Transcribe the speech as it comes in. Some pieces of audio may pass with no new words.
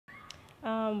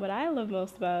What I love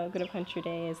most about Good Up Country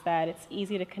Day is that it's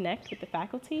easy to connect with the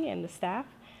faculty and the staff.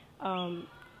 Um,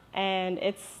 and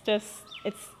it's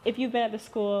if you've been at the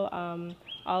school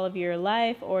all of your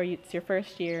life or it's your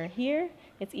first year here,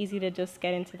 it's easy to just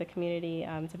get into the community.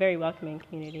 It's a very welcoming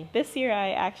community. This year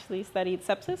I actually studied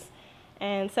sepsis,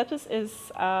 and sepsis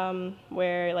is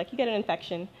where like you get an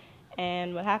infection,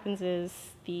 and what happens is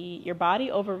your body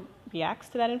overreacts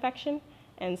to that infection,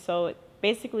 and so it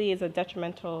basically is a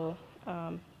detrimental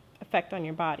effect on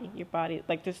your body. Your body,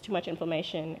 like there's too much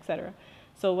inflammation, etc.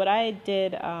 So what I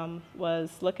did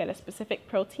was look at a specific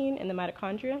protein in the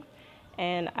mitochondria,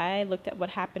 and I looked at what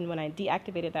happened when I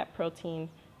deactivated that protein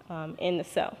in the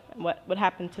cell, and what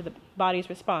happened to the body's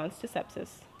response to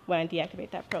sepsis when I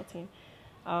deactivate that protein.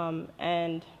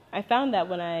 And I found that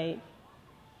when I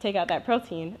take out that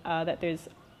protein, that there's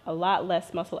a lot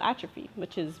less muscle atrophy,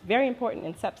 which is very important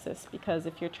in sepsis, because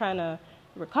if you're trying to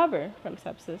recover from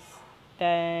sepsis,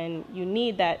 then you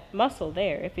need that muscle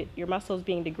there. If your muscle is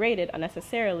being degraded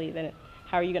unnecessarily, then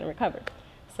how are you going to recover?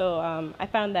 So I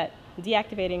found that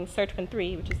deactivating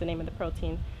SIRTWIN3, which is the name of the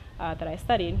protein that I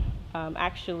studied,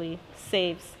 actually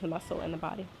saves the muscle in the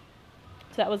body.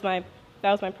 So that was my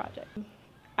project.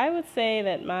 I would say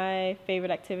that my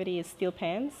favorite activity is steel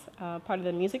pans, part of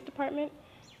the music department.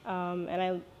 And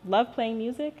I love playing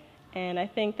music, and I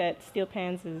think that steel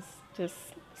pans is just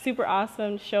super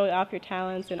awesome to show off your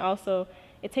talents, and also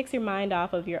it takes your mind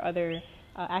off of your other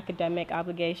academic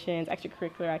obligations,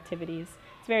 extracurricular activities.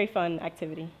 It's a very fun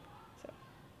activity.